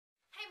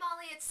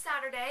finally it's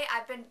Saturday.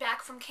 I've been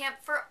back from camp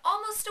for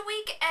almost a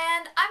week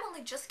and I'm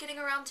only just getting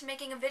around to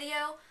making a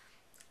video.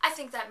 I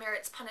think that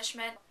merits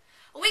punishment.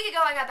 A week ago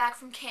I got back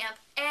from camp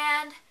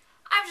and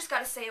I've just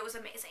got to say it was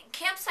amazing.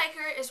 Camp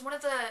Sychar is one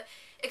of the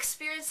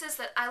experiences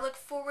that I look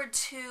forward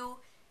to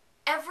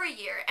every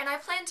year, and I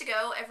plan to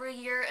go every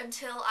year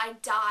until I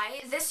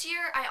die. This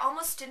year I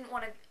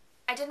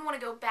didn't want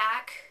to go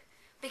back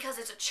because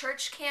it's a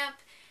church camp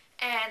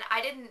and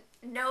I didn't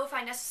know if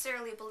I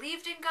necessarily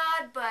believed in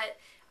God, but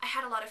I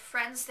had a lot of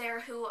friends there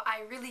who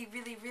I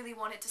really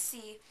wanted to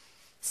see.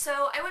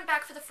 So I went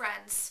back for the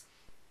friends,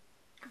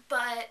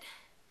 but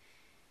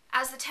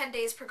as the 10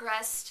 days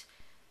progressed,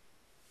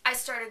 I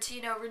started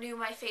to, renew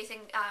my faith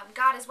in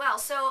God as well.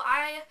 So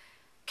I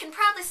can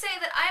proudly say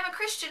that I am a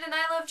Christian and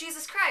I love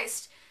Jesus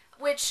Christ,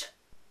 which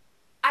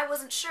I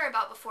wasn't sure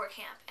about before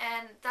camp,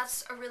 and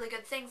that's a really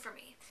good thing for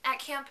me. At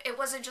camp, it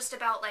wasn't just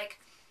about,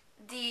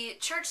 the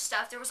church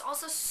stuff. There was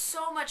also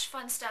so much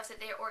fun stuff that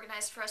they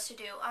organized for us to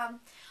do.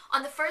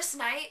 On the first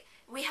night,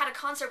 we had a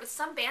concert with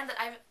some band that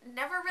I've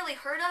never really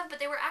heard of, but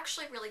they were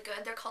actually really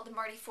good. They're called the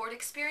Marty Ford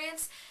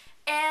Experience,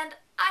 and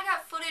I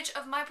got footage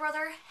of my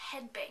brother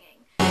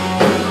headbanging.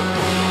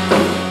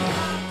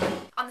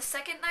 On the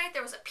second night,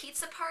 there was a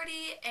pizza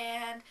party,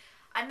 and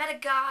I met a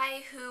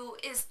guy who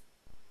is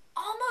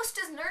almost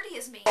as nerdy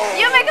as me.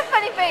 You make a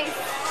funny face!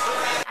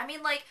 I mean,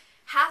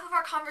 half of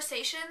our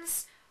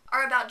conversations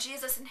are about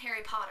Jesus and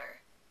Harry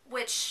Potter,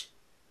 which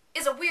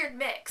is a weird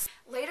mix.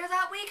 Later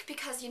that week,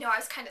 because, I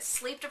was kind of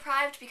sleep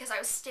deprived because I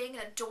was staying in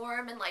a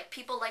dorm and,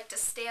 people like to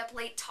stay up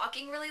late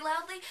talking really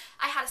loudly,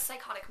 I had a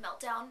psychotic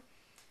meltdown.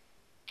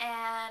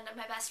 And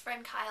my best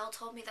friend Kyle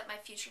told me that my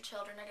future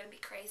children are going to be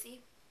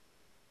crazy.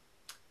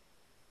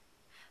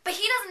 But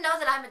he doesn't know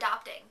that I'm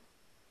adopting.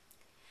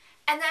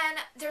 And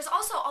then there's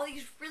also all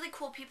these really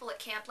cool people at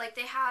camp.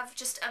 They have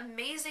just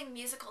amazing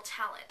musical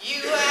talent.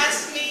 You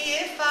ask me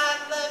if I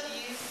love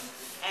you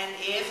and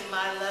if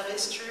my love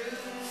is true.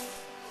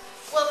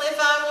 Well, if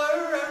I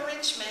were a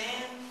rich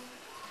man,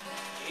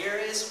 here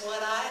is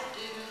what I'd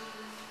do.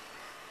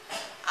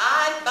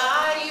 I'd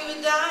buy you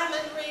a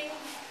diamond ring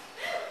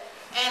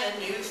and a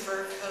new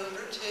fur coat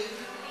or two.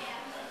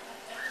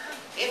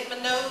 If my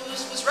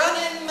nose was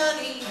running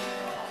money,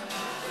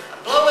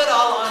 I'd blow it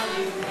all on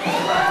you.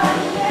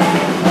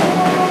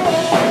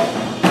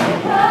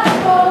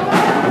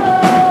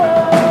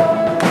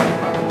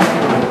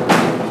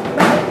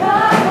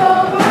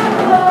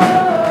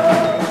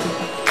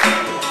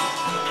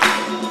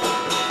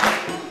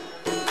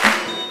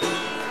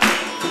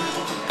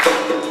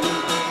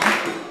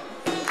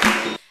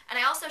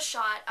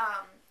 Shot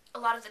a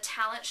lot of the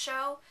talent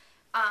show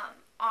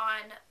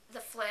on the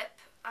Flip,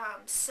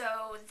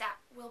 so that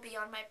will be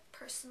on my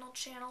personal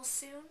channel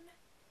soon,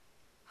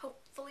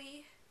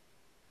 hopefully.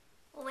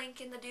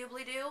 Link in the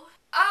doobly-doo.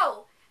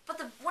 Oh,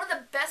 but one of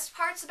the best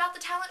parts about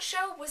the talent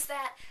show was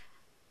that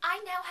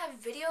I now have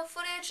video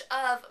footage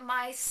of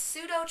my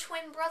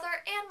pseudo-twin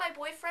brother and my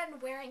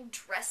boyfriend wearing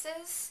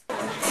dresses. The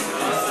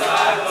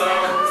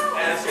silo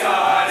has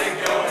got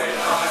it going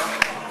on.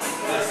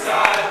 The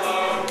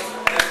silo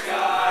has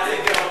got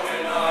it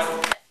going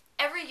on.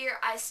 Every year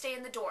I stay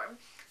in the dorm,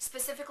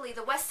 specifically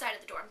the west side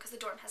of the dorm, because the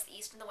dorm has the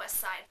east and the west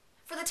side.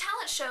 For the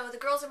talent show, the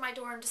girls in my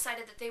dorm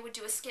decided that they would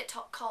do a skit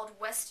called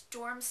West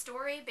Dorm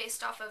Story,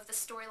 based off of the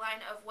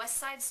storyline of West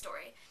Side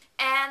Story.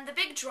 And the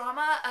big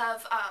drama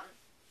of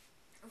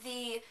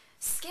the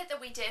skit that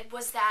we did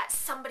was that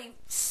somebody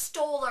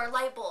stole our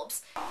light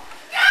bulbs.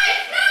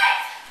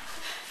 Guys!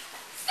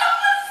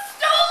 Someone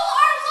stole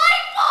our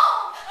light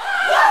bulb!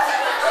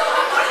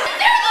 They're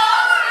the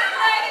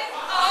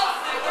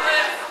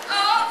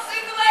all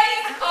single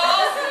ladies!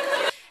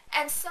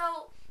 And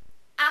so,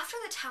 after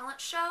the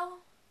talent show,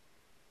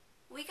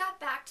 we got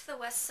back to the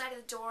west side of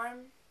the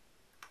dorm,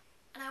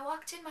 and I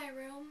walked in my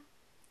room,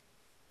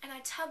 and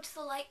I tugged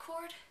the light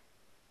cord,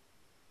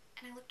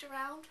 and I looked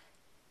around,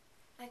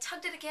 and I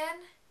tugged it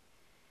again,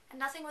 and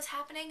nothing was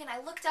happening, and I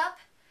looked up,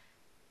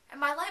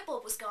 and my light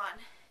bulb was gone.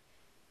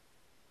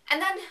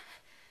 And then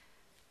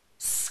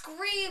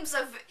screams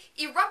of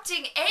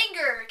erupting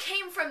anger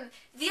came from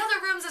the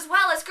other rooms as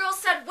well, as girls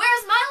said,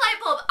 "Where's my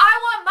light bulb? I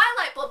want my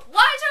light bulb.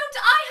 Why don't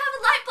I have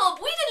a light bulb?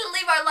 We didn't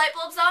leave our light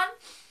bulbs on."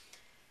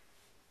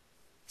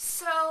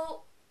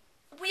 So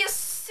we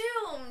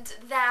assumed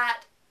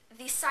that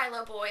the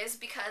Silo boys,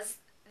 because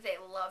they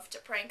love to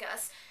prank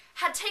us,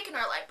 had taken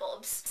our light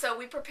bulbs, so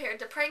we prepared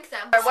to prank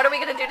them. What are we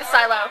gonna do to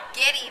Silo?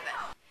 Get even.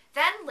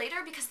 Then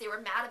later, because they were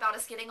mad about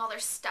us getting all their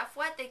stuff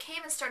wet, they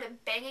came and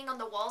started banging on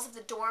the walls of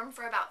the dorm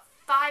for about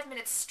 5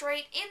 minutes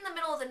straight in the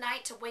middle of the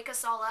night to wake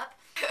us all up.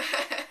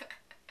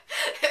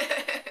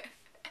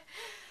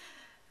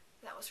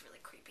 That was really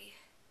creepy.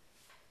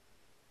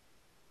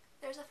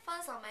 There's a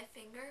fuzz on my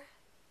finger.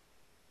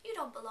 You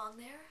don't belong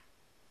there.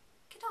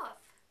 Get off.